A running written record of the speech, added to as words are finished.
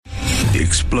The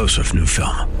explosive new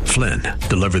film, Flynn,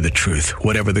 deliver the truth,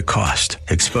 whatever the cost,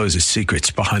 exposes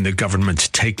secrets behind the government's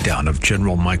takedown of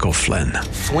General Michael Flynn.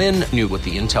 Flynn knew what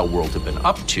the intel world had been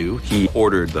up to. He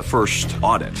ordered the first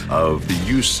audit of the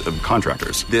use of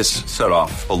contractors. This set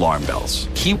off alarm bells.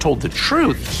 He told the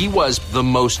truth. He was the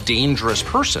most dangerous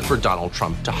person for Donald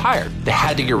Trump to hire. They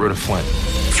had to get rid of Flynn.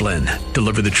 Flynn,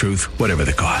 deliver the truth, whatever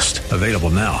the cost. Available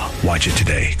now. Watch it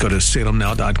today. Go to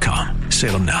salemnow.com.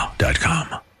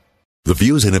 salemnow.com. The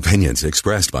views and opinions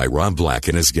expressed by Rob Black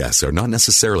and his guests are not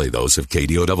necessarily those of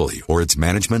KDOW or its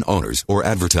management, owners, or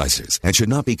advertisers and should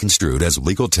not be construed as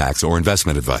legal, tax, or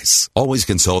investment advice. Always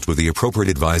consult with the appropriate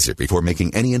advisor before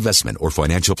making any investment or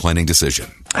financial planning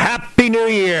decision. Happy New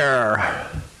Year!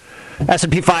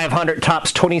 S&P 500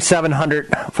 tops 2,700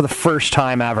 for the first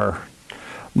time ever.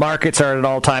 Markets are at an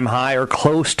all-time high or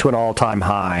close to an all-time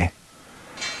high.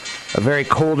 A very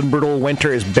cold and brutal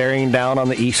winter is bearing down on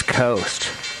the East Coast.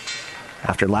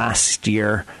 After last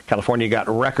year, California got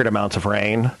record amounts of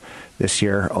rain. This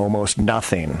year, almost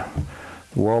nothing.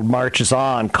 The world marches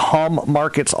on. Calm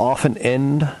markets often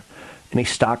end in a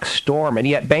stock storm. And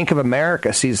yet Bank of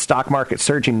America sees the stock market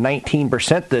surging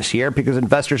 19% this year because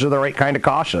investors are the right kind of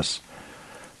cautious.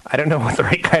 I don't know what the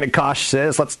right kind of cautious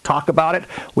is. Let's talk about it.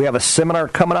 We have a seminar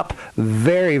coming up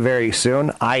very, very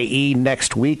soon, i.e.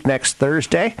 next week, next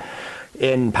Thursday,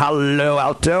 in Palo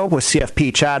Alto with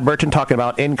CFP Chad Burton talking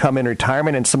about income in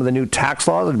retirement and some of the new tax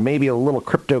laws and maybe a little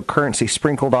cryptocurrency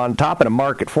sprinkled on top and a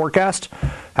market forecast.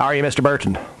 How are you, Mr.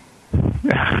 Burton?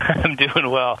 I'm doing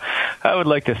well. I would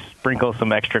like to sprinkle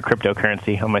some extra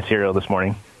cryptocurrency on my cereal this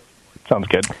morning. Sounds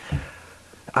good.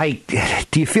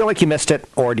 Do you feel like you missed it,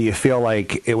 or do you feel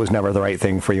like it was never the right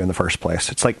thing for you in the first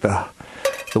place? It's like the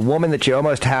woman that you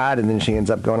almost had, and then she ends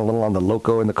up going a little on the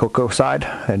loco and the cocoa side,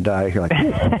 and you're like,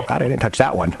 God, I didn't touch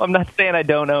that one. I'm not saying I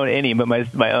don't own any, but my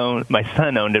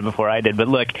son owned it before I did. But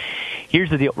look, here's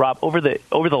the deal, Rob. Over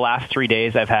the last 3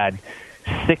 days, I've had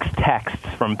 6 texts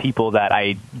from people that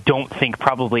I don't think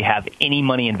probably have any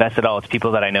money invested at all. It's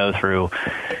people that I know through,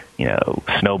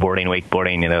 snowboarding,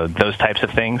 wakeboarding, those types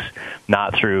of things,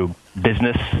 not through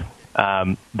business,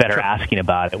 that are asking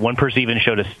about it. One person even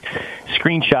showed a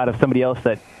screenshot of somebody else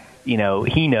that,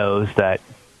 he knows that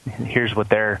here's what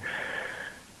their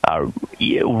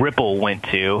Ripple went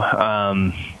to.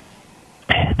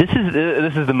 This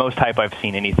is the most hype I've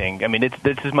seen anything. I mean,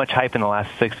 it's as much hype in the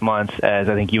last 6 months as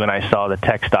I think you and I saw the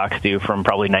tech stocks do from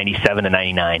probably 97 to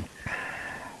 99.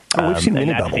 Oh, we've seen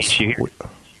mini bubbles.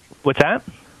 What's that?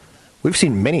 We've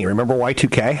seen many. Remember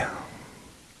Y2K?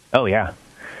 Oh, yeah.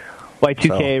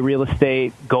 Y2K, real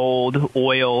estate, gold,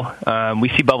 oil. We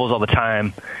see bubbles all the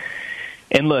time.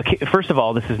 And look, first of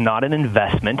all, this is not an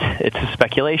investment. It's a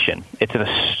speculation. It's a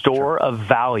store of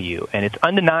value, and it's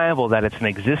undeniable that it's in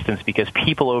existence because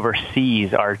people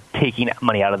overseas are taking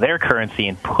money out of their currency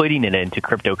and putting it into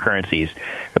cryptocurrencies.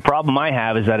 The problem I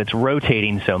have is that it's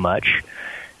rotating so much.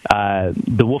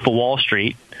 The Wolf of Wall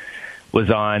Street was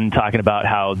on talking about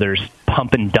how there's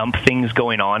pump and dump things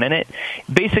going on in it.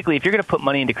 Basically, if you're going to put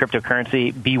money into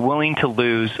cryptocurrency, be willing to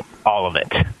lose all of it.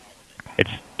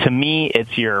 To me,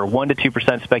 it's your 1% to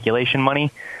 2% speculation money.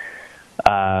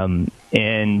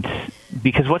 And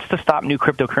because what's to stop new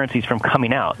cryptocurrencies from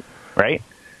coming out, right?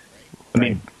 I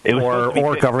mean,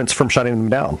 or governments from shutting them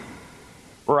down.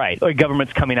 Right. Or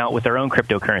governments coming out with their own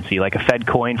cryptocurrency, like a Fed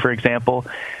coin, for example.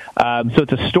 So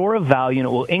it's a store of value, and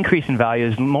it will increase in value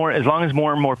as long as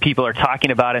more and more people are talking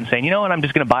about it and saying, you know what, I'm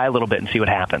just going to buy a little bit and see what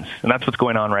happens. And that's what's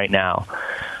going on right now.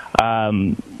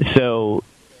 So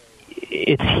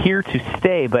it's here to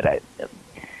stay, but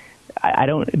I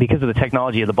don't, because of the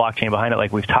technology of the blockchain behind it,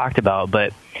 like we've talked about,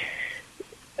 but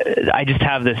I just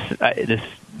have this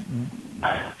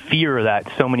fear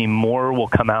that so many more will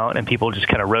come out and people just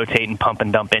kind of rotate and pump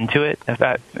and dump into it, if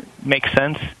that makes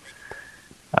sense.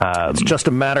 It's just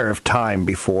a matter of time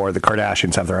before the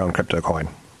Kardashians have their own crypto coin.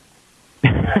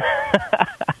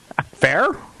 Fair?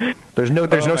 There's no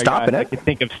stopping it. I can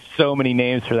think of so many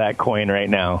names for that coin right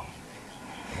now.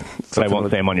 But I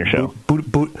won't say them on your show.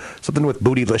 Something with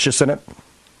bootylicious in it?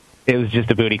 It was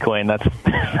just a booty coin. That's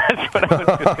what I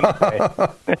was just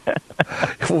going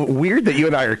to say. Weird that you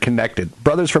and I are connected.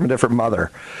 Brothers from a different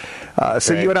mother.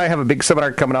 So right. You and I have a big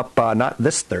seminar coming up, not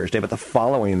this Thursday, but the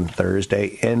following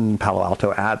Thursday in Palo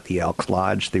Alto at the Elks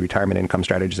Lodge, the Retirement Income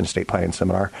Strategies and Estate Planning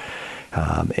Seminar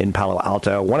in Palo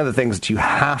Alto. One of the things that you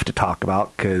have to talk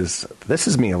about, because this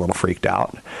is me a little freaked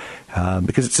out,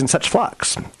 because it's in such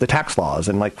flux, the tax laws.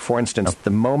 And like, for instance, the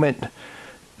moment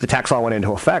the tax law went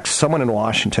into effect, someone in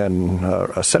Washington,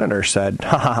 a senator, said,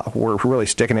 we're really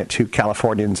sticking it to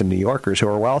Californians and New Yorkers who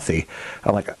are wealthy.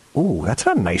 I'm like, ooh, that's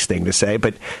not a nice thing to say.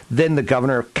 But then the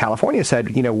governor of California said,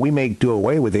 we may do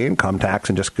away with the income tax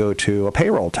and just go to a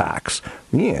payroll tax.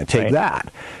 Yeah, take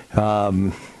that.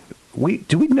 Do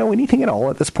we know anything at all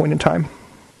at this point in time?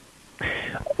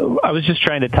 I was just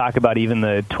trying to talk about even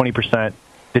the 20%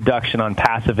 deduction on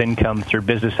passive income through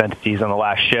business entities on the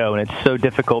last show, and it's so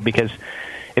difficult because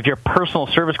if you're a personal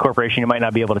service corporation, you might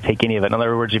not be able to take any of it. In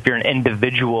other words, if you're an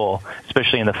individual,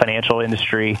 especially in the financial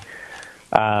industry,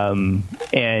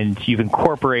 and you've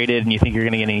incorporated and you think you're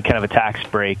going to get any kind of a tax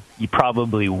break, you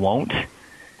probably won't.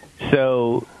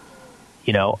 So,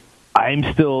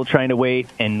 I'm still trying to wait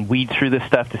and weed through this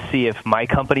stuff to see if my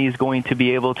company is going to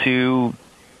be able to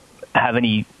have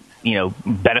any,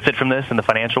 benefit from this in the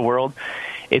financial world.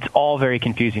 It's all very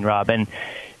confusing, Rob. And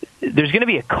there's going to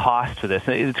be a cost to this.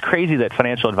 It's crazy that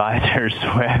financial advisors, who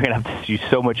are going to have to do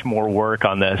so much more work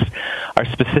on this, are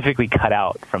specifically cut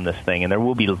out from this thing, and there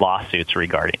will be lawsuits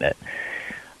regarding it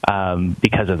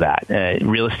because of that.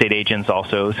 Real estate agents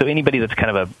also. So anybody that's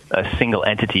kind of a single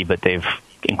entity, but they've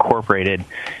incorporated,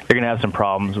 they're going to have some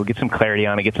problems. We'll get some clarity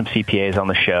on it, get some CPAs on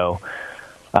the show.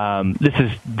 This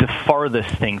is the farthest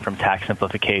thing from tax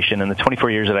simplification. In the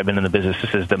 24 years that I've been in the business,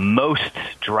 this is the most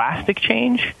drastic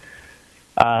change.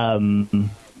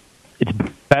 It's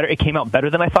better. It came out better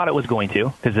than I thought it was going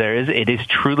to, because it is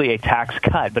truly a tax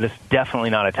cut, but it's definitely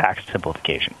not a tax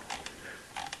simplification.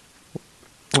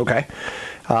 Okay.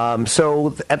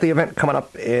 So at the event coming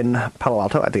up in Palo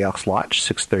Alto at the Elks Lodge,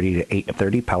 6:30 to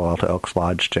 8:30, Palo Alto Elks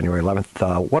Lodge, January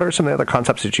 11th, what are some of the other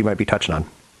concepts that you might be touching on?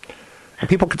 And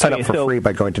people can sign up for free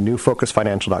by going to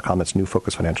newfocusfinancial.com. That's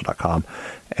newfocusfinancial.com,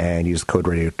 and use the code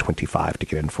radio25 to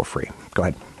get in for free. Go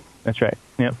ahead. That's right.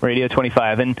 Yeah, Radio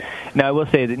 25. And now I will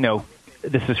say that,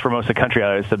 this is for most of the country.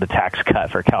 I said the tax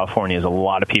cut for California is a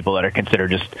lot of people that are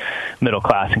considered just middle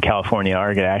class in California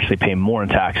are going to actually pay more in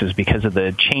taxes because of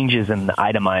the changes in the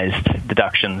itemized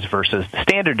deductions versus the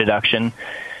standard deduction,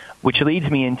 which leads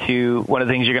me into one of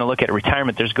the things you're going to look at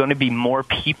retirement. There's going to be more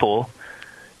people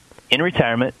in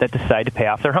retirement that decide to pay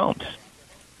off their homes.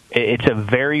 It's a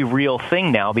very real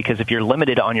thing now, because if you're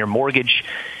limited on your mortgage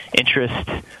interest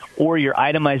or your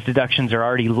itemized deductions are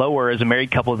already lower as a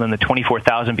married couple than the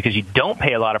 $24,000 because you don't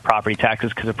pay a lot of property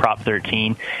taxes because of Prop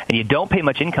 13, and you don't pay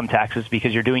much income taxes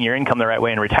because you're doing your income the right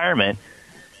way in retirement,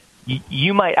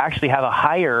 you might actually have a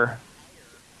higher,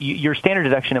 your standard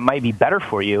deduction, it might be better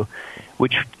for you,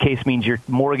 which case means your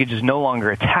mortgage is no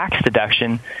longer a tax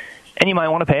deduction, and you might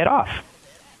want to pay it off.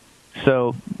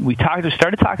 So we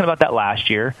started talking about that last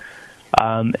year,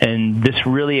 and this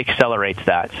really accelerates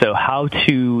that. So how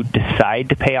to decide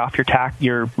to pay off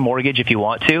your mortgage if you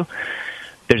want to.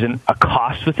 There's a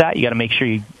cost with that. You got to make sure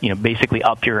you basically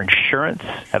up your insurance,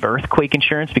 have earthquake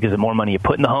insurance, because the more money you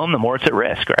put in the home, the more it's at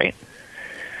risk, right?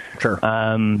 Sure.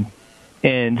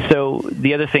 And so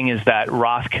the other thing is that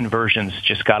Roth conversions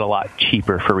just got a lot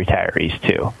cheaper for retirees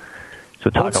too. So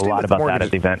talk a lot about that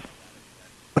at the event.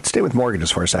 Let's stay with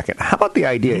mortgages for a second. How about the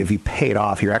idea if you pay it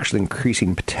off, you're actually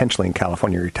increasing potentially in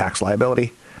California your tax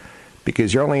liability,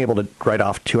 because you're only able to write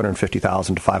off $250,000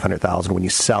 to $500,000 when you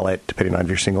sell it, depending on if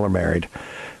you're single or married,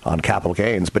 on capital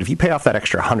gains. But if you pay off that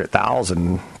extra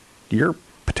 $100,000, you're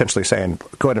potentially saying,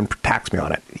 "Go ahead and tax me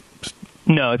on it."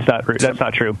 No, it's not. That's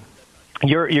not true.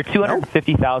 Your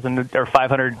 $250,000 or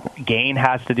 $500,000 gain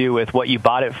has to do with what you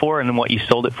bought it for and then what you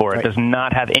sold it for. Right. It does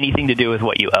not have anything to do with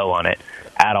what you owe on it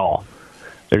at all.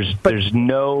 There's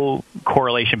no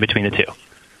correlation between the two.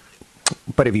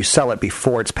 But if you sell it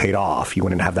before it's paid off, you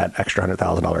wouldn't have that extra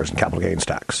 $100,000 in capital gains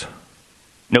tax.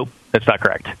 Nope, that's not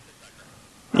correct.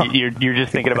 Huh. You're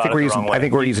just thinking about it the wrong way. I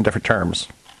think we're using different terms.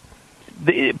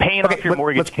 Paying off your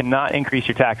mortgage cannot increase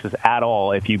your taxes at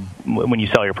all when you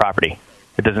sell your property.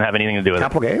 It doesn't have anything to do with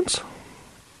capital gains.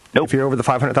 Nope. If you're over the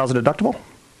 $500,000 deductible,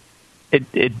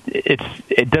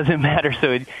 it doesn't matter.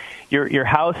 So your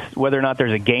house, whether or not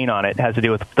there's a gain on it, has to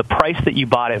do with the price that you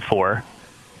bought it for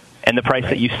and the price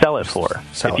that you sell it for.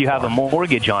 If you have a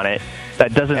mortgage on it,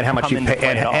 that doesn't and how much come into play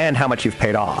at all. And how much you've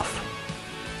paid off.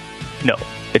 No,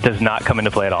 it does not come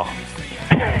into play at all.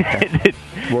 Okay.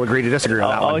 We'll agree to disagree on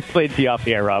that one. I'll explain to you off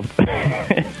the air, Rob.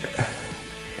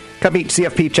 Come meet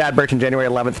CFP Chad Burton, January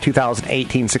 11th,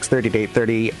 2018, 6:30 to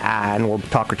 8:30, and we'll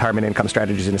talk retirement income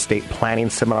strategies and estate planning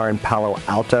seminar in Palo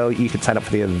Alto. You can sign up for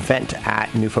the event at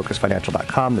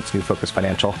newfocusfinancial.com. That's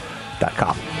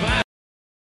newfocusfinancial.com.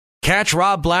 Catch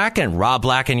Rob Black and Rob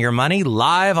Black and Your Money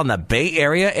live on the Bay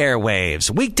Area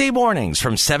airwaves, weekday mornings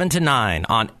from 7 to 9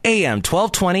 on AM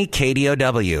 1220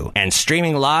 KDOW and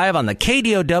streaming live on the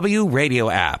KDOW radio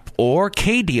app or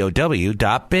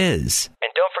KDOW.biz.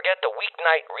 And don't forget the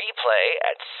weeknight replay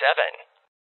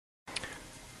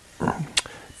at 7.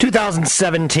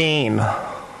 2017.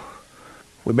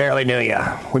 We barely knew you.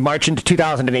 We march into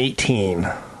 2018.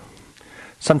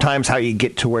 Sometimes how you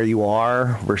get to where you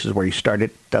are versus where you started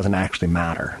doesn't actually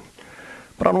matter.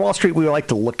 But on Wall Street, we like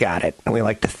to look at it, and we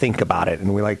like to think about it,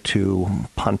 and we like to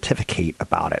pontificate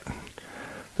about it.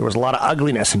 There was a lot of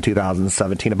ugliness in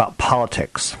 2017 about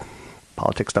politics.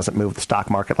 Politics doesn't move the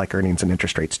stock market like earnings and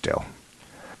interest rates do.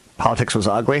 Politics was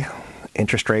ugly.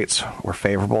 Interest rates were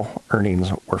favorable.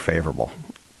 Earnings were favorable.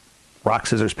 Rock,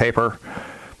 scissors, paper.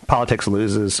 Politics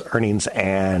loses. Earnings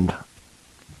and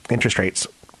interest rates,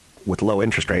 with low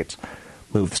interest rates,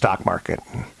 move the stock market.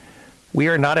 We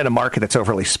are not in a market that's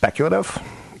overly speculative.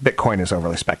 Bitcoin is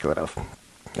overly speculative.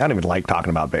 I don't even like talking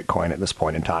about Bitcoin at this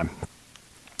point in time.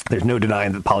 There's no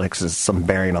denying that politics has some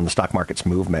bearing on the stock market's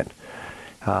movement,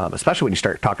 especially when you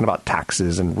start talking about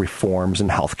taxes and reforms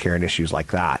and healthcare and issues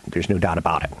like that. There's no doubt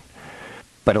about it.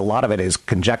 But a lot of it is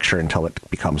conjecture until it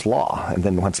becomes law. And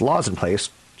then once the law is in place,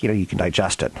 you can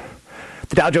digest it.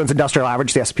 The Dow Jones Industrial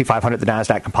Average, the S&P 500, the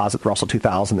NASDAQ Composite, the Russell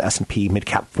 2000, the S&P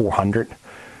Mid-Cap 400,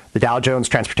 the Dow Jones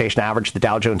Transportation Average, the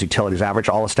Dow Jones Utilities Average,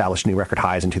 all established new record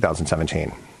highs in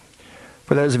 2017.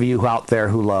 For those of you out there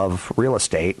who love real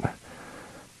estate,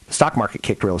 the stock market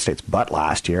kicked real estate's butt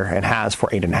last year and has for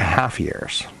 8.5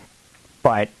 years.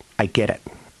 But I get it.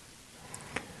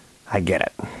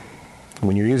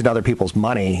 When you're using other people's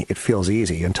money, it feels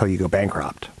easy until you go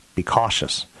bankrupt. Be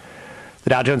cautious. The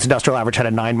Dow Jones Industrial Average had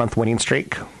a 9-month winning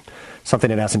streak,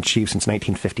 something it hasn't achieved since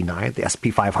 1959. The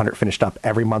S&P 500 finished up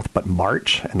every month but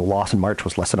March, and the loss in March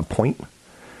was less than a point.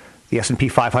 The S&P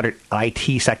 500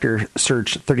 IT sector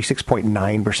surged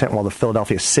 36.9%, while the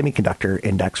Philadelphia Semiconductor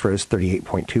Index rose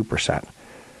 38.2%.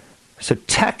 So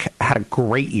tech had a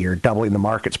great year, doubling the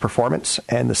market's performance,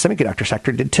 and the semiconductor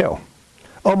sector did too.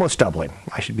 Almost doubling.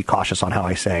 I should be cautious on how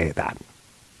I say that.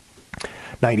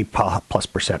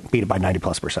 90+%, beat it by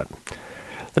 90+%.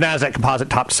 The NASDAQ Composite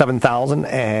topped 7,000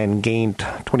 and gained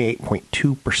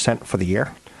 28.2% for the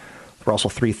year. The Russell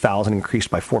 3000 increased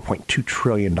by $4.2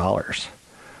 trillion.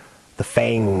 The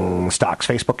FANG stocks,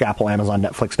 Facebook, Apple, Amazon,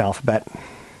 Netflix, and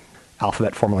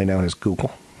Alphabet, formerly known as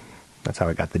Google. That's how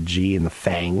I got the G in the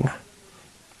FANG.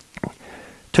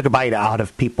 Took a bite out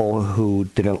of people who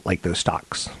didn't like those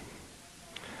stocks,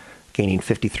 gaining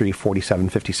 53, 47,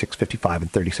 56, 55,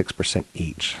 and 36%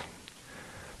 each.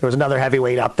 There was another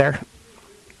heavyweight out there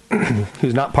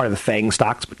who's not part of the FANG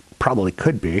stocks, but probably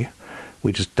could be.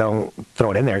 We just don't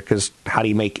throw it in there because how do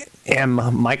you make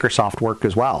Microsoft work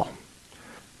as well?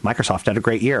 Microsoft had a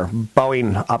great year.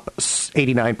 Boeing up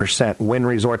 89%, Wynn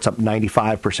Resorts up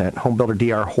 95%, homebuilder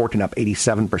D.R. Horton up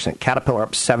 87%, Caterpillar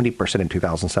up 70% in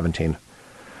 2017.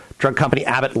 Drug company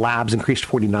Abbott Labs increased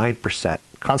 49%.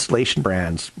 Constellation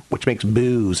Brands, which makes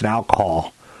booze and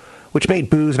alcohol, which made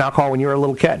booze and alcohol when you were a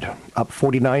little kid, up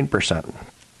 49%.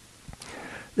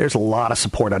 There's a lot of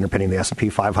support underpinning the S&P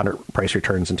 500 price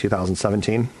returns in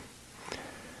 2017.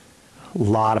 A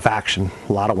lot of action,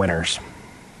 a lot of winners.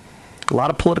 A lot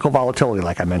of political volatility,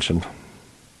 like I mentioned.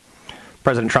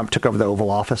 President Trump took over the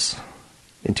Oval Office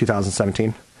in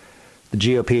 2017. The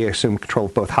GOP assumed control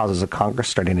of both houses of Congress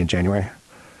starting in January.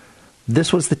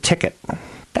 This was the ticket.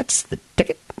 That's the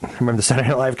ticket. Remember the Saturday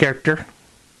Night Live character?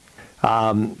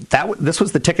 This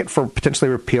was the ticket for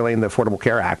potentially repealing the Affordable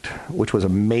Care Act, which was a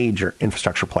major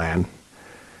infrastructure plan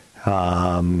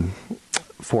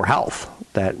for health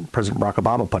that President Barack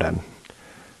Obama put in.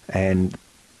 And the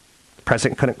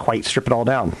president couldn't quite strip it all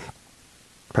down.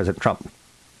 President Trump.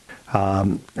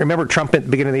 Remember Trump at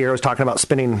the beginning of the year was talking about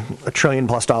spending $1 trillion+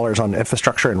 on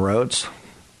infrastructure and roads?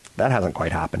 That hasn't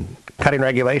quite happened. Cutting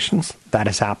regulations? That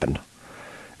has happened.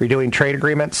 Redoing trade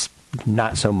agreements?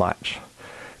 Not so much.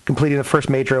 Completing the first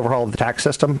major overhaul of the tax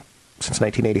system since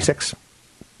 1986?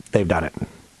 They've done it.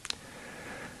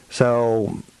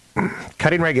 So,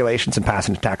 cutting regulations and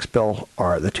passing a tax bill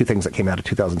are the two things that came out of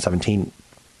 2017,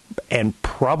 and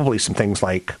probably some things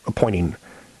like appointing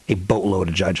a boatload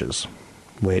of judges,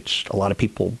 which a lot of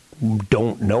people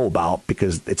don't know about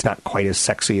because it's not quite as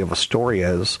sexy of a story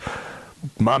as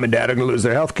mom and dad are going to lose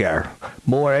their health care.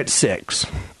 More at 6.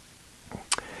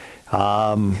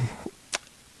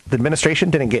 The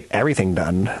administration didn't get everything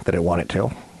done that it wanted to,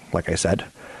 like I said.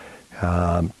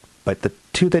 But the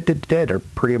two that did are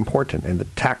pretty important. And the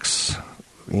tax,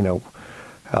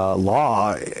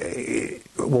 law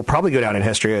will probably go down in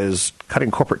history as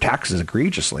cutting corporate taxes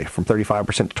egregiously from 35%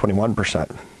 to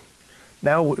 21%.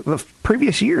 Now, the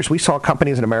previous years, we saw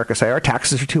companies in America say, our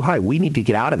taxes are too high. We need to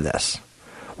get out of this.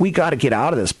 We got to get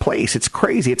out of this place. It's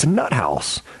crazy. It's a nut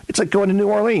house. It's like going to New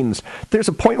Orleans. There's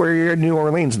a point where you're in New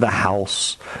Orleans, the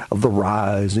house of the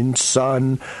rising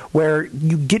sun, where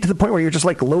you get to the point where you're just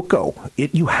like loco.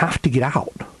 You have to get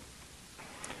out.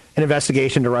 An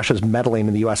investigation into Russia's meddling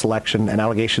in the U.S. election and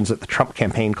allegations that the Trump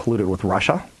campaign colluded with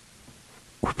Russia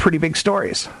were pretty big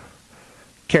stories.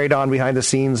 Carried on behind the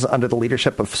scenes under the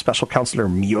leadership of Special Counselor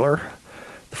Mueller,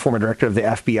 the former director of the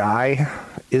FBI.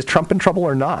 Is Trump in trouble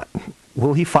or not?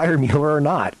 Will he fire Mueller or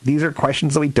not? These are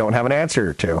questions that we don't have an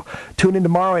answer to. Tune in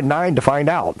tomorrow at 9 to find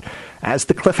out as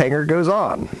the cliffhanger goes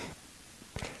on.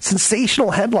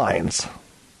 Sensational headlines.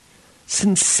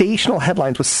 Sensational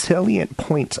headlines with salient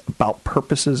points about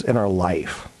purposes in our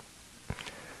life.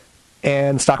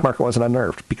 And the stock market wasn't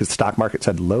unnerved because the stock market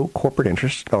said low corporate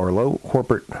interest or low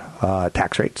corporate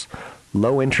tax rates,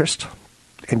 low interest,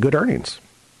 and good earnings.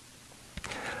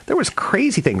 There was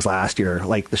crazy things last year,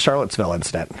 like the Charlottesville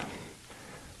incident,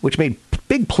 which made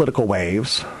big political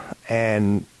waves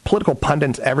and political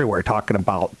pundits everywhere talking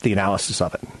about the analysis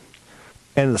of it.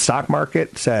 And the stock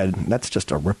market said, that's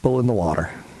just a ripple in the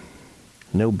water.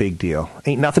 No big deal.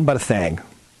 Ain't nothing but a thing.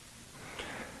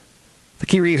 The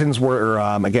key reasons were,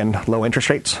 again, low interest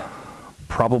rates,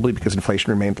 probably because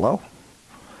inflation remained low,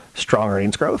 strong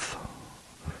earnings growth,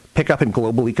 pickup in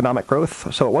global economic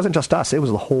growth. So it wasn't just us, it was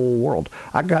the whole world.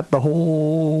 I got the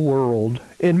whole world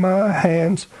in my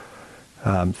hands.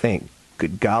 Thank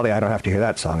good golly, I don't have to hear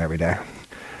that song every day.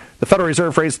 The Federal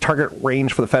Reserve raised the target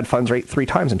range for the Fed funds rate 3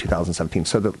 times in 2017.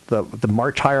 So the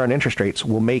march higher on interest rates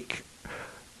will make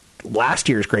last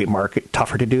year's great market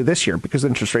tougher to do this year because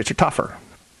interest rates are tougher.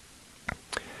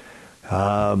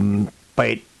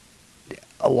 But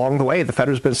along the way, the Fed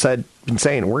has been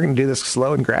saying, we're going to do this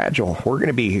slow and gradual. We're going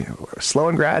to be slow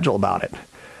and gradual about it.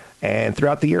 And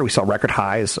throughout the year, we saw record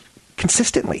highs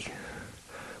consistently.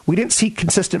 We didn't see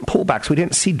consistent pullbacks. We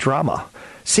didn't see drama.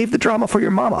 Save the drama for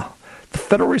your mama. The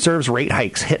Federal Reserve's rate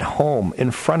hikes hit home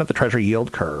in front of the Treasury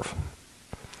yield curve.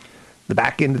 The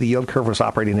back end of the yield curve was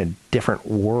operating in a different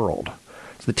world.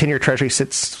 So the 10-year Treasury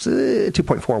sits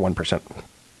 2.41%.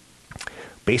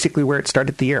 Basically where it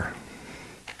started the year.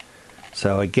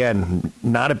 So again,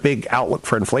 not a big outlook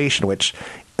for inflation, which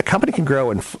a company can grow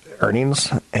in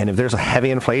earnings, and if there's a heavy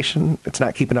inflation, it's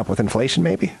not keeping up with inflation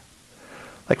maybe.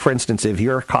 Like for instance, if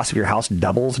your cost of your house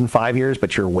doubles in 5 years,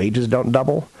 but your wages don't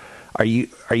double, are you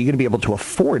going to be able to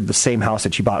afford the same house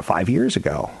that you bought 5 years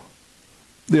ago?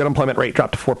 The unemployment rate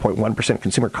dropped to 4.1%.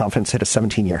 Consumer confidence hit a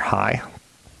 17-year high.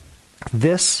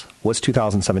 This was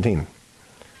 2017.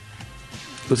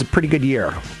 It was a pretty good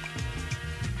year.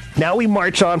 Now we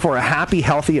march on for a happy,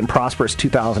 healthy, and prosperous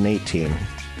 2018.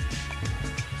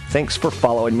 Thanks for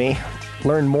following me.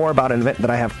 Learn more about an event that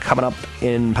I have coming up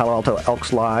in Palo Alto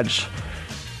Elks Lodge,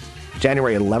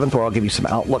 January 11th, where I'll give you some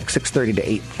outlook, 6:30 to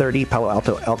 8:30, Palo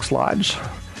Alto Elks Lodge.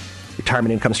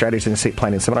 Retirement Income Strategies and Estate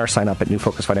Planning Seminar. Sign up at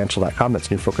newfocusfinancial.com. That's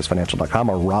newfocusfinancial.com,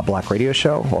 or Rob Black Radio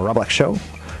Show, or Rob Black Show,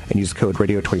 and use the code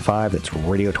Radio25. That's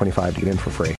Radio25 to get in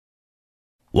for free.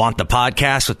 Want the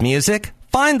podcast with music?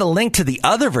 Find the link to the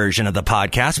other version of the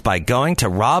podcast by going to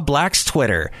Rob Black's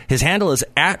Twitter. His handle is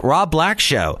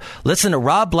 @RobBlackShow. Listen to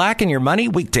Rob Black and Your Money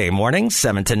weekday mornings,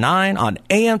 7 to 9 on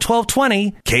AM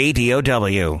 1220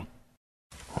 KDOW.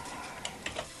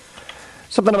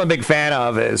 Something I'm a big fan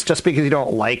of is just because you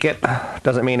don't like it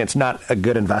doesn't mean it's not a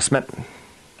good investment.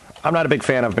 I'm not a big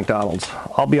fan of McDonald's.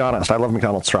 I'll be honest. I love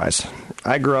McDonald's fries.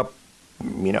 I grew up,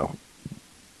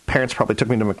 parents probably took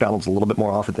me to McDonald's a little bit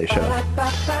more often than they should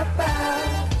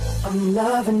have. I'm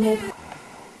loving it.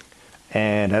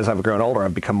 And as I've grown older,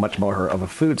 I've become much more of a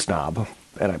food snob.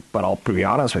 But I'll be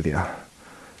honest with you.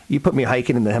 You put me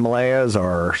hiking in the Himalayas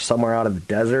or somewhere out of the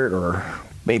desert or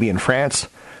maybe in France,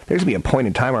 there's going to be a point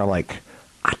in time where I'm like,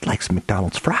 I'd like some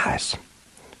McDonald's fries.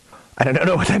 I don't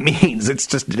know what that means.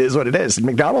 It is what it is. And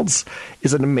McDonald's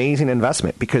is an amazing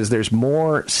investment because there's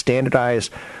more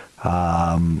standardized,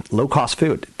 low-cost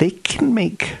food. They can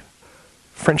make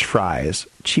French fries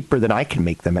cheaper than I can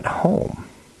make them at home.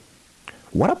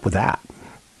 What up with that?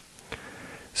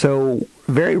 So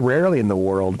very rarely in the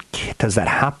world does that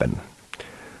happen,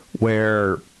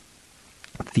 where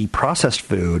the processed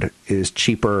food is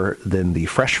cheaper than the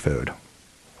fresh food.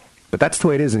 But that's the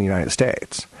way it is in the United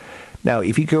States. Now,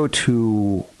 if you go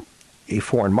to a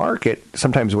foreign market,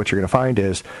 sometimes what you're going to find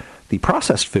is the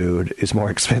processed food is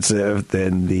more expensive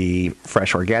than the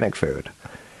fresh organic food.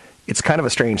 It's kind of a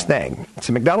strange thing.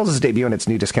 So McDonald's is debuting its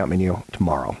new discount menu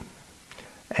tomorrow.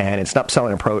 And it's an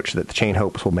upselling approach that the chain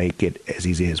hopes will make it as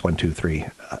easy as $1,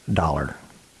 $2, $3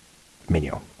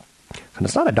 menu. And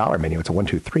it's not a dollar menu, it's a $1,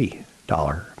 $2,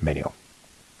 $3 menu.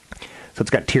 So it's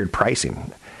got tiered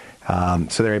pricing.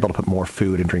 So they're able to put more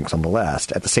food and drinks on the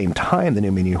list. At the same time, the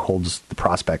new menu holds the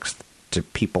prospects to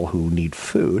people who need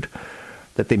food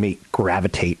that they may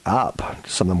gravitate up to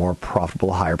some of the more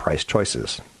profitable, higher-priced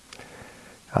choices.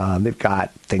 They've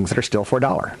got things that are still for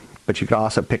 $1, but you can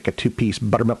also pick a 2-piece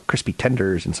buttermilk crispy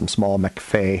tenders and some small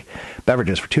McCafe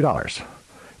beverages for $2.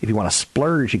 If you want to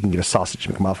splurge, you can get a sausage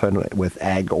McMuffin with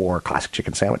egg or classic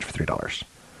chicken sandwich for $3.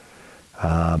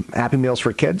 Happy Meals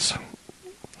for kids,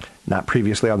 not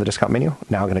previously on the discount menu,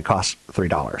 now going to cost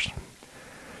 $3.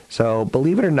 So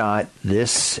believe it or not,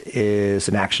 this is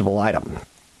an actionable item.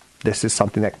 This is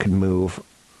something that could move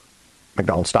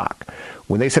McDonald's stock.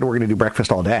 When they said we're going to do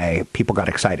breakfast all day, people got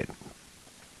excited.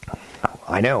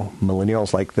 I know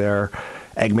millennials like their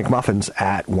Egg McMuffins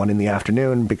at 1 in the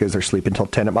afternoon because they're sleeping until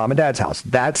 10 at mom and dad's house.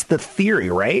 That's the theory,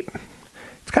 right?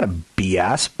 It's kind of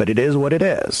BS, but it is what it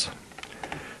is.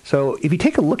 So if you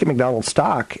take a look at McDonald's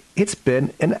stock, it's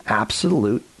been an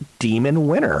absolute demon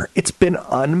winner. It's been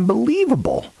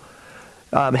unbelievable.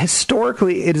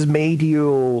 Historically, it has made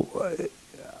you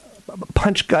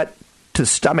punch gut to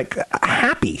stomach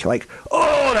happy. Like,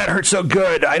 oh, that hurts so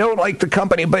good. I don't like the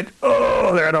company, but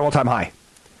oh, they're at an all-time high.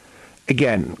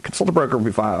 Again, consult a broker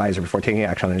advisor before taking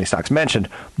action on any stocks mentioned,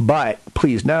 but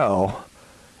please know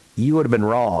you would have been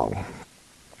wrong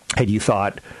had you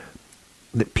thought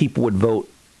that people would vote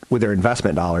with their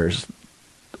investment dollars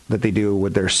that they do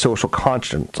with their social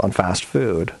conscience on fast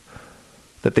food,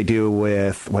 that they do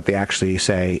with what they actually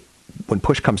say, when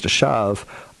push comes to shove,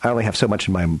 I only have so much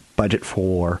in my budget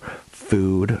for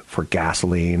food, for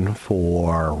gasoline,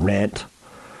 for rent.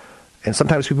 And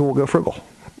sometimes people will go frugal.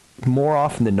 More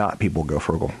often than not, people will go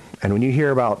frugal. And when you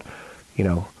hear about,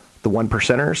 the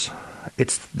 1%ers,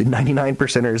 it's the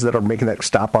 99%ers that are making that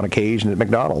stop on occasion at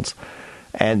McDonald's.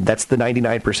 And that's the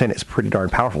 99%. It's pretty darn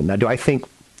powerful. Now, do I think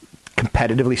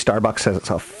competitively Starbucks has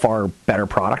a far better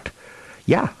product?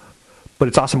 Yeah. But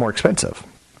it's also more expensive.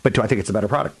 But do I think it's a better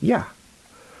product? Yeah.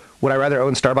 Would I rather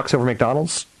own Starbucks over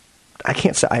McDonald's? I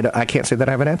can't say that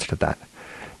I have an answer to that.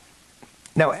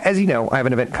 Now, as you know, I have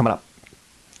an event coming up.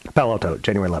 Palo Alto,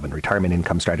 January 11, Retirement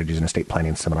Income Strategies and Estate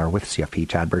Planning Seminar with CFP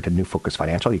Chad Burton, New Focus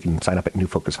Financial. You can sign up at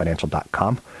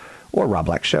newfocusfinancial.com or Rob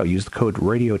Black Show. Use the code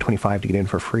Radio25 to get in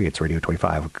for free. It's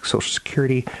Radio25. Social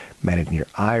Security, managing your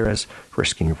IRAs,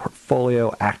 risking your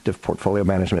portfolio, active portfolio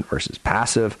management versus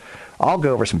passive. I'll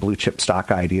go over some blue chip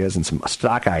stock ideas and some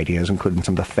stock ideas, including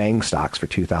some of the FANG stocks for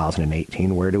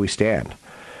 2018. Where do we stand?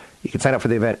 You can sign up for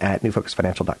the event at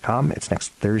newfocusfinancial.com. It's next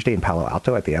Thursday in Palo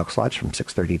Alto at the Elks Lodge from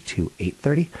 6:30 to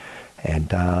 8:30.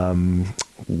 And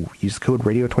use the code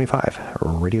Radio25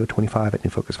 or Radio25 at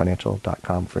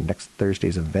newfocusfinancial.com for next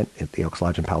Thursday's event at the Elks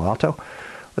Lodge in Palo Alto.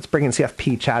 Let's bring in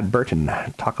CFP Chad Burton,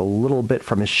 talk a little bit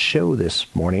from his show this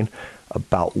morning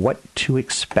about what to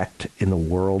expect in the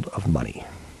world of money.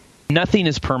 Nothing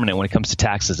is permanent when it comes to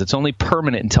taxes. It's only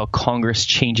permanent until Congress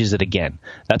changes it again.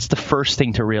 That's the first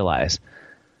thing to realize.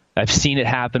 I've seen it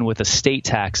happen with estate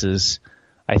taxes,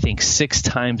 I think 6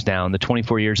 times now in the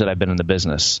 24 years that I've been in the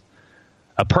business.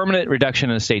 A permanent reduction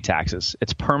in estate taxes.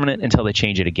 It's permanent until they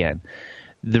change it again.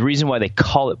 The reason why they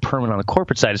call it permanent on the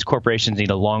corporate side is corporations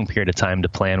need a long period of time to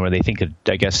plan where they think,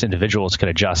 I guess, individuals could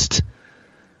adjust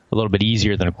a little bit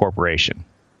easier than a corporation.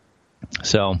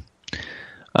 So,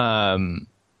 again,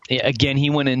 he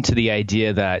went into the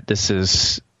idea that this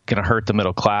is going to hurt the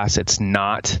middle class. It's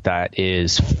not. That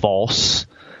is false.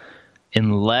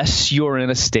 Unless you're in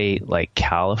a state like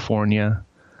California,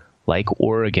 like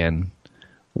Oregon,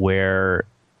 where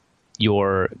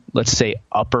you're, let's say,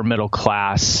 upper middle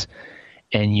class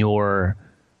and your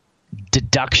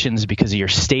deductions because of your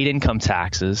state income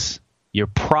taxes, your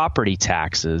property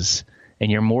taxes,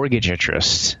 and your mortgage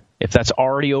interest, if that's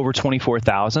already over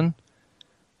 $24,000,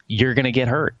 you're going to get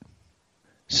hurt.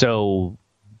 So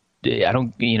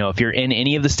if you're in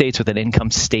any of the states with an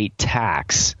income state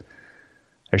tax,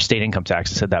 or state income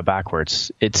tax, I said that backwards.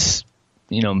 It's,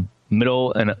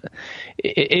 middle, and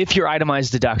if your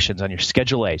itemized deductions on your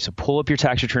Schedule A, so pull up your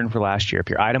tax return for last year. If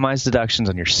your itemized deductions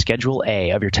on your Schedule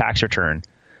A of your tax return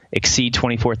exceed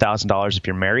 $24,000 if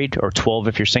you're married or $12,000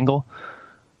 if you're single,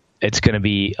 it's going to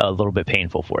be a little bit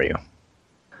painful for you.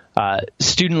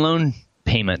 Student loan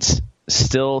payments,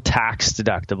 still tax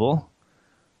deductible.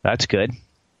 That's good.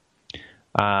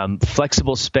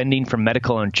 Flexible spending for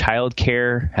medical and child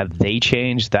care, have they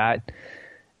changed? That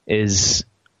is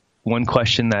one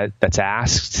question that's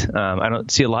asked. I don't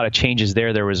see a lot of changes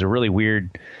there. There was a really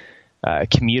weird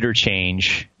commuter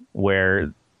change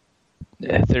where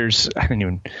I don't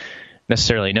even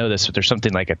necessarily know this, but there's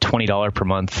something like a $20 per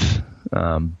month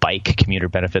bike commuter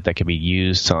benefit that can be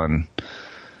used on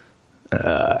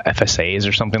FSAs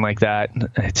or something like that.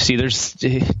 See, there's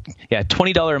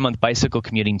 $20 a month bicycle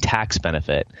commuting tax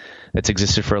benefit that's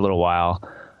existed for a little while.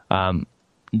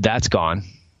 That's gone.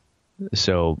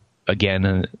 So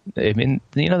again, I mean,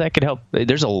 that could help.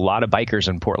 There's a lot of bikers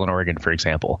in Portland, Oregon, for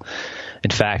example.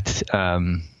 In fact,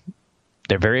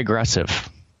 they're very aggressive.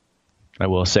 I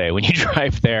will say, when you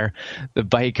drive there, the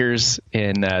bikers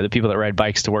and the people that ride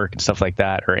bikes to work and stuff like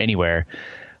that, or anywhere,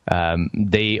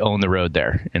 they own the road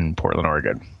there in Portland,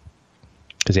 Oregon,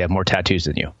 because they have more tattoos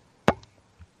than you.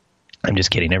 I'm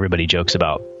just kidding. Everybody jokes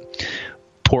about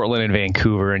Portland and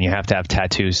Vancouver, and you have to have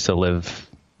tattoos to live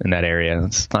in that area.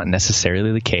 It's not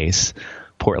necessarily the case.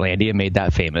 Portlandia made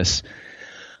that famous.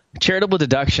 Charitable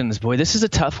deductions, boy, this is a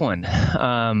tough one,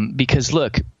 because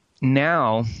look,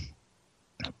 now,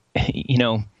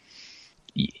 if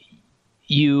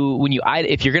you're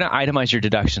going to itemize your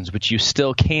deductions, which you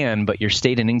still can, but your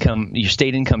state income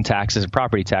taxes and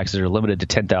property taxes are limited to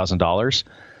 $10,000.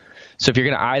 So if you're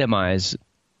going to itemize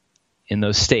in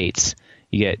those states,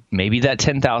 you get maybe that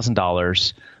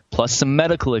 $10,000 plus some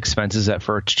medical expenses that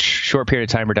for a short period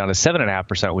of time are down to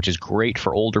 7.5%, which is great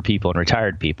for older people and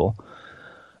retired people.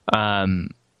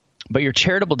 But your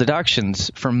charitable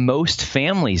deductions for most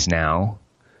families now,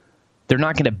 they're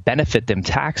not going to benefit them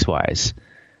tax-wise.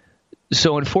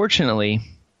 So unfortunately,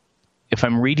 if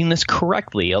I'm reading this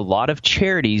correctly, a lot of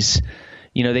charities,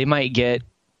 they might get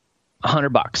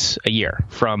 $100 a year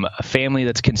from a family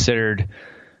that's considered,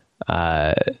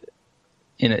 let's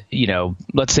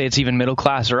say it's even middle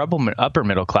class or upper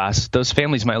middle class. Those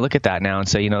families might look at that now and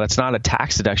say, that's not a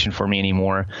tax deduction for me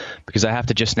anymore because I have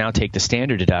to just now take the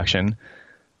standard deduction.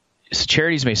 So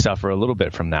charities may suffer a little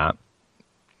bit from that.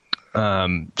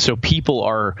 So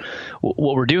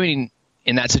what we're doing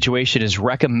in that situation is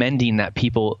recommending that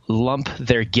people lump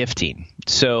their gifting.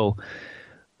 So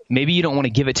maybe you don't want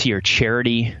to give it to your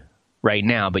charity right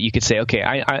now, but you could say, okay,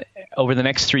 I over the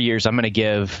next 3 years, I'm going to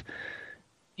give,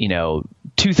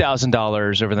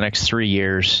 $2,000 over the next 3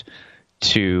 years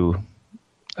to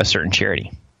a certain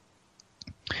charity.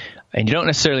 And you don't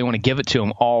necessarily want to give it to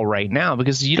them all right now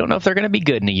because you don't know if they're going to be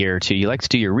good in a year or two. You like to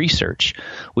do your research.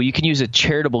 Well, you can use a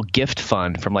charitable gift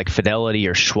fund from like Fidelity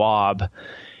or Schwab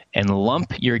and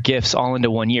lump your gifts all into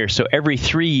 1 year. So every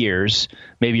 3 years,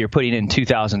 maybe you're putting in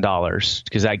 $2,000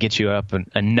 because that gets you up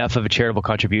enough of a charitable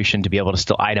contribution to be able to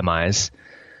still itemize,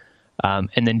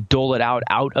 and then dole it out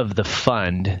of the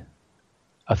fund,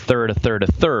 a third,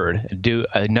 and do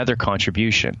another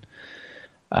contribution.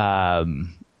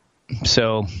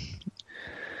 So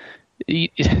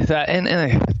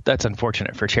that's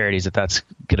unfortunate for charities that's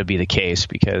going to be the case,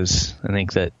 because I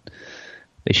think that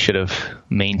they should have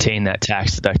maintained that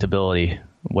tax deductibility,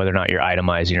 whether or not you're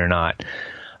itemizing or not.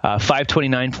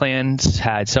 529 plans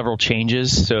had several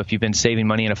changes. So if you've been saving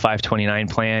money in a 529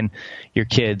 plan, your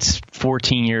kid's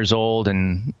 14 years old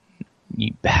and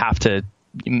you have to,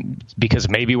 because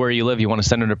maybe where you live, you want to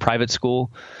send them to private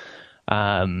school.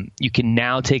 You can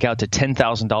now take out to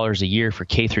 $10,000 a year for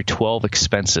K through 12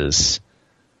 expenses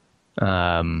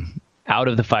out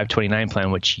of the 529 plan,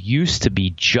 which used to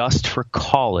be just for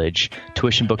college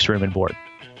tuition, books, room, and board.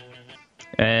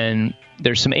 And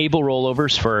there's some ABLE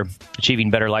rollovers for achieving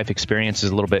better life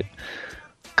experiences, a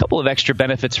couple of extra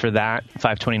benefits for that.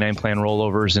 529 plan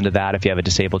rollovers into that if you have a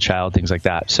disabled child, things like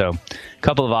that. So a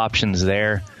couple of options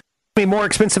there. Be more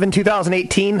expensive in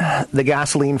 2018, the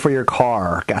gasoline for your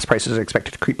car. Gas prices are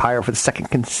expected to creep higher for the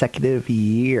second consecutive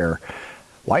year.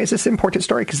 Why is this an important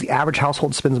story? Because the average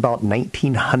household spends about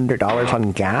 $1,900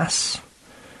 on gas.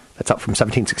 That's up from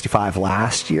 $1,765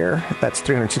 last year. That's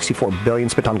 $364 billion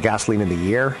spent on gasoline in the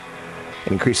year.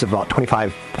 An increase of about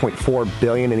 $25.4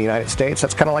 billion in the United States.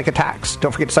 That's kind of like a tax.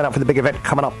 Don't forget to sign up for the big event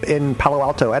coming up in Palo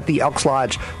Alto at the Elks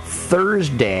Lodge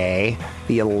Thursday,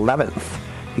 the 11th.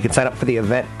 You can sign up for the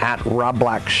event at Rob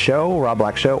Black Show, or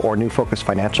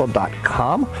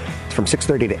newfocusfinancial.com. It's from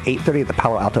 6:30 to 8:30 at the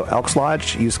Palo Alto Elks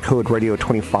Lodge. Use code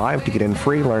radio25 to get in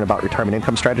free. Learn about retirement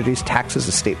income strategies, taxes,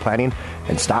 estate planning,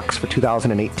 and stocks for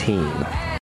 2018.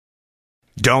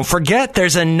 Don't forget,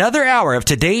 there's another hour of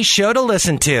today's show to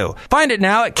listen to. Find it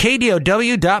now at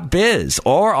kdow.biz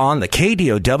or on the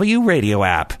KDOW radio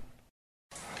app.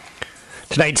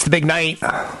 Tonight's the big night.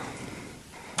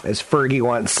 As Fergie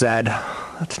once said,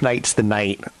 tonight's the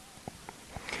night.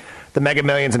 The Mega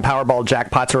Millions and Powerball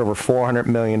jackpots are over $400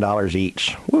 million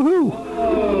each. Woohoo!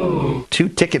 Whoa. 2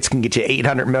 tickets can get you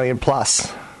 $800 million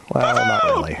plus. Well, not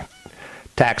really.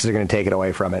 Taxes are going to take it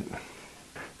away from it.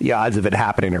 The odds of it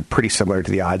happening are pretty similar to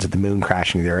the odds of the moon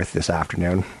crashing the Earth this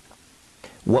afternoon.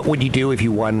 What would you do if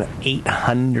you won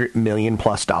 $800 million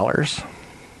plus dollars?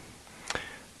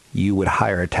 You would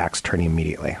hire a tax attorney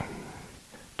immediately.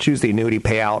 Choose the annuity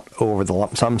payout over the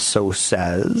lump sum, so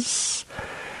says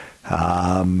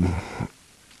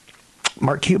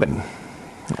Mark Cuban.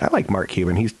 I like Mark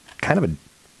Cuban. He's kind of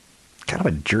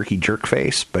a jerky jerk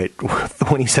face, but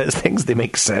when he says things, they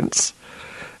make sense.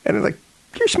 And it's like,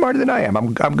 you're smarter than I am.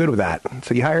 I'm good with that.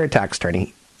 So you hire a tax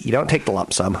attorney. You don't take the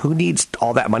lump sum. Who needs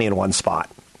all that money in one spot?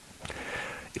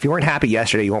 If you weren't happy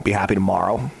yesterday, you won't be happy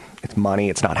tomorrow. It's money.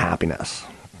 It's not happiness.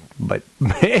 But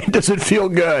man, does it feel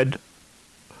good.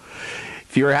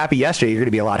 If you were happy yesterday, you're going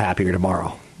to be a lot happier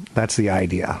tomorrow. That's the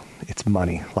idea. It's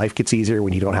money. Life gets easier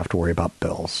when you don't have to worry about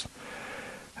bills.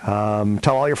 Tell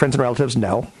all your friends and relatives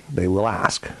no. They will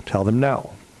ask. Tell them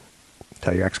no.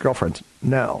 Tell your ex-girlfriends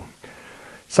no.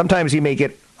 Sometimes you may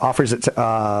get offers that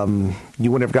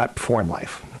you wouldn't have got before in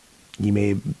life. You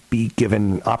may be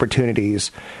given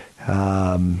opportunities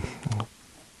from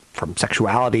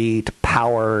sexuality to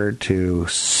power to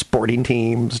sporting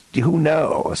teams. Who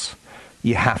knows?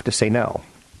 You have to say no.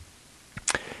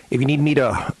 If you need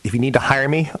to hire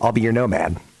me, I'll be your no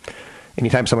man.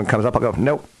 Anytime someone comes up, I'll go,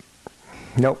 nope,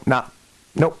 nope, not,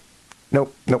 nope,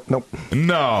 nope, nope, nope.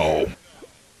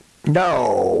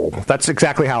 No. That's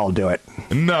exactly how I'll do it.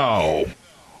 No.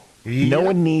 No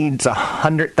one needs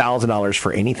 $100,000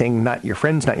 for anything. Not your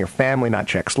friends, not your family,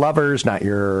 not your ex-lovers, not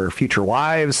your future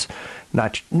wives,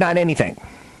 not anything.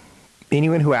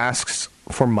 Anyone who asks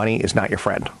for money is not your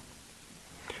friend.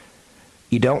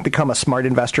 You don't become a smart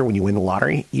investor when you win the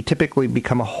lottery. You typically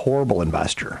become a horrible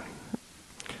investor.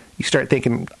 You start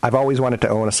thinking, I've always wanted to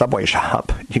own a Subway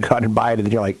shop. You go out and buy it, and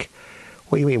then you're like,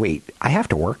 wait, I have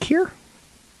to work here?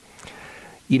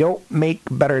 You don't make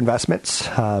better investments.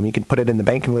 You can put it in the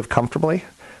bank and live comfortably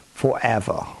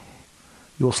forever.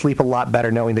 You will sleep a lot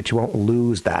better knowing that you won't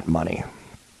lose that money.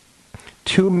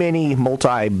 Too many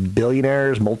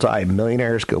multi-billionaires,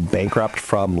 multi-millionaires go bankrupt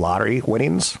from lottery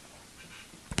winnings.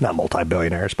 Not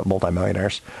multi-billionaires, but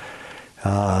multi-millionaires.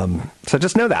 So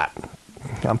just know that.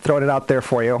 I'm throwing it out there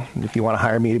for you. If you want to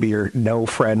hire me to be your no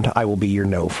friend, I will be your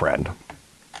no friend.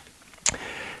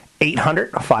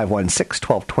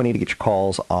 800-516-1220 to get your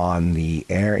calls on the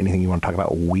air. Anything you want to talk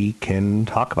about, we can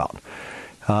talk about.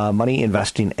 Money,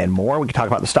 investing, and more. We can talk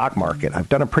about the stock market. I've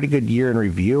done a pretty good year in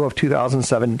review of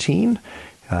 2017.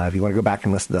 If you want to go back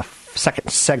and listen to the second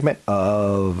segment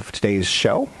of today's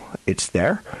show, it's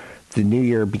there. The new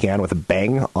year began with a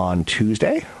bang on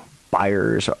Tuesday.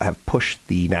 Buyers have pushed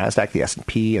the NASDAQ, the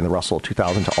S&P, and the Russell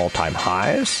 2000 to all-time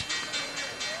highs.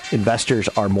 Investors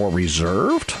are more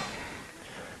reserved.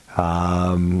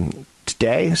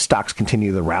 Today, stocks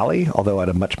continue the rally, although at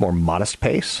a much more modest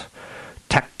pace.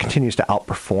 Tech continues to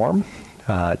outperform.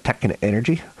 Tech and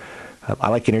energy. I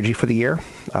like energy for the year.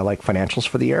 I like financials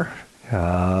for the year.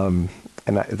 And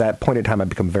at that point in time, I've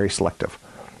become very selective.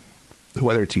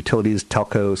 Whether it's utilities,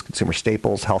 telcos, consumer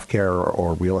staples, healthcare,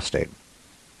 or real estate.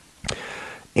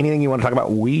 Anything you want to talk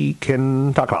about, we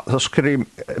can talk about. Social Security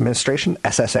Administration,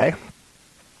 SSA.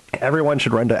 Everyone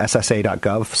should run to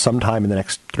SSA.gov sometime in the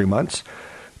next 3 months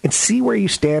and see where you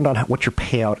stand on what your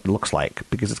payout looks like,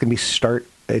 because it's going to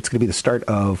be the start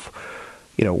of,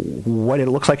 what it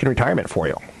looks like in retirement for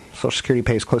you. Social Security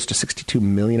pays close to 62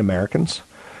 million Americans.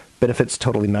 Benefits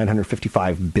totaling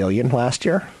 $955 billion last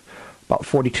year. About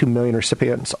 42 million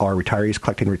recipients are retirees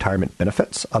collecting retirement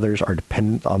benefits. Others are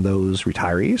dependent on those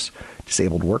retirees,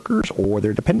 disabled workers, or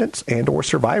their dependents and or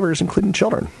survivors, including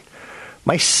children.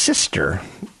 My sister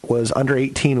was under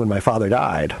 18 when my father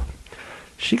died.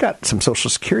 She got some Social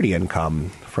Security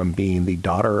income from being the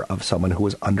daughter of someone who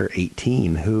was under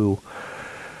 18, who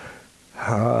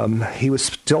he was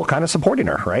still kind of supporting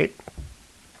her, right?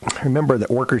 Remember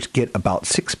that workers get about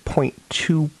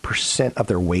 6.2% of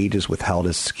their wages withheld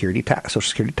as Social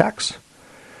Security tax,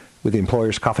 with the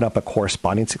employers coughing up a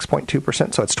corresponding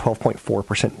 6.2%, so it's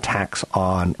 12.4% tax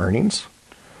on earnings.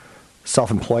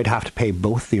 Self-employed have to pay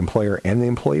both the employer and the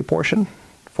employee portion,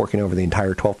 forking over the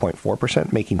entire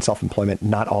 12.4%, making self-employment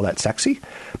not all that sexy.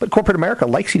 But corporate America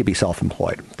likes you to be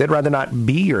self-employed. They'd rather not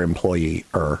be your employee,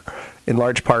 or in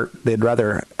large part, they'd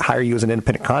rather hire you as an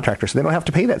independent contractor so they don't have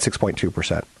to pay that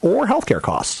 6.2%, or healthcare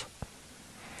costs.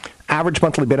 Average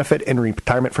monthly benefit in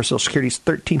retirement for Social Security is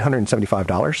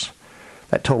 $1,375.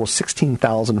 That totals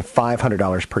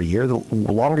 $16,500 per year. The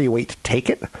longer you wait to take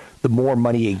it, the more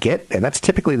money you get, and that's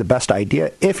typically the best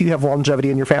idea if you have longevity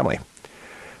in your family.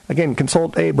 Again,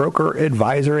 consult a broker,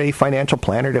 advisor, a financial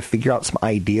planner to figure out some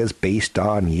ideas based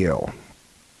on you.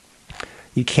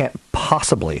 You can't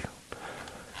possibly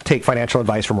take financial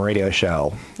advice from a radio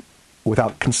show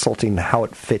without consulting how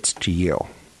it fits to you.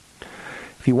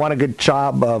 If you want a good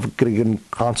job of getting a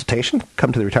good consultation,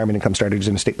 come to the Retirement Income Strategies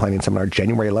and Estate Planning Seminar,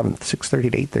 January 11th,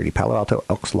 6:30 to 8:30, Palo Alto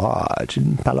Elks Lodge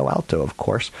in Palo Alto, of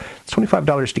course. It's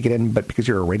 $25 to get in, but because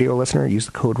you're a radio listener, use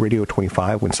the code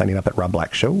radio25 when signing up at Rob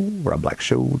Black Show,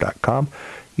 robblackshow.com.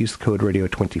 Use the code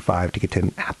radio25 to get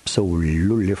in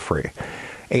absolutely free.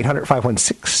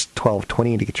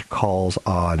 800-516-1220 to get your calls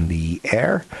on the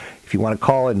air. If you want to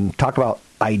call and talk about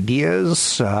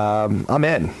ideas, I'm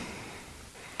in.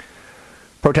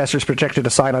 Protesters projected a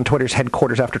sign on Twitter's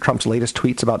headquarters after Trump's latest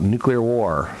tweets about nuclear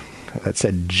war that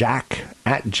said Jack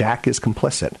is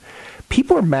complicit.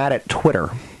 People are mad at Twitter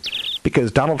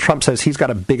because Donald Trump says he's got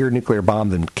a bigger nuclear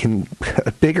bomb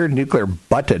a bigger nuclear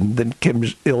button than Kim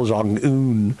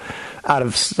Il-jong-un out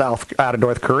of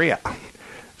North Korea.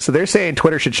 So they're saying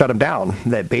Twitter should shut him down,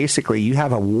 that basically you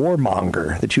have a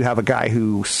warmonger, that you have a guy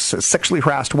who sexually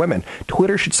harassed women.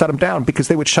 Twitter should shut him down because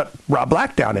they would shut Rob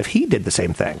Black down if he did the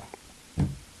same thing.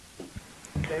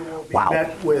 They will be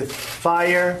met with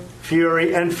fire,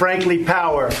 fury, and frankly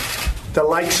power, the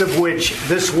likes of which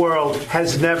this world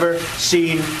has never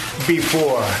seen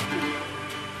before.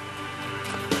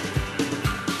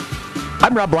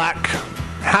 I'm Rob Black.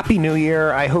 Happy New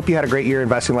Year. I hope you had a great year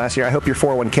investing last year. I hope your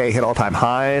 401k hit all-time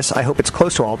highs. I hope it's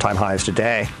close to all-time highs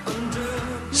today.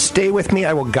 Stay with me.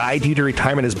 I will guide you to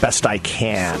retirement as best I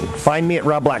can. Find me at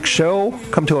Rob Black Show.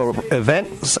 Come to an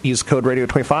event. Use code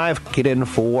Radio25. Get in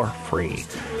for free.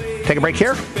 Take a break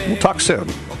here. We'll talk soon.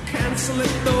 Cancel it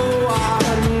though,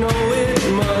 I know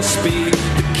it must be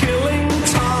the killing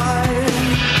time.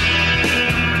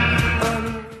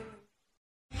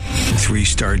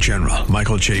 3-star General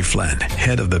Michael J. Flynn,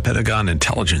 head of the Pentagon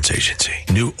Intelligence Agency,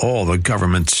 knew all the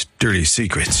government's dirty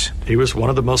secrets. He was one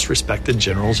of the most respected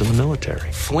generals in the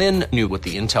military. Flynn knew what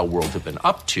the intel world had been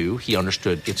up to. He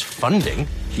understood its funding.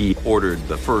 He ordered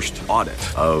the first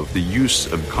audit of the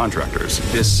use of contractors.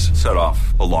 This set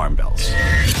off alarm bells.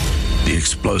 The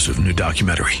explosive new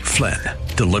documentary, Flynn,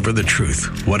 Deliver the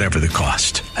Truth, Whatever the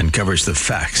Cost, uncovers the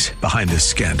facts behind this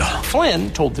scandal.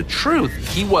 Flynn told the truth.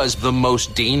 He was the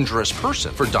most dangerous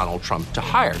person for Donald Trump to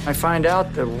hire. I find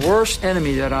out the worst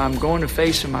enemy that I'm going to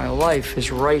face in my life is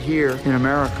right here in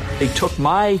America. They took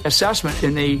my assessment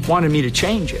and they wanted me to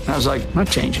change it. And I was like, I'm not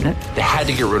changing it. They had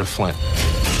to get rid of Flynn.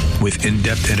 With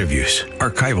in-depth interviews,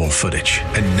 archival footage,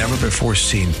 and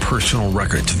never-before-seen personal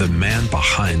records of the man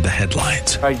behind the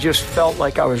headlines. I just felt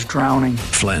like I was drowning.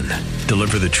 Flynn,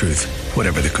 Deliver the Truth,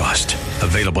 Whatever the Cost.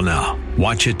 Available now.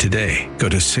 Watch it today. Go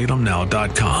to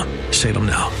salemnow.com.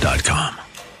 salemnow.com.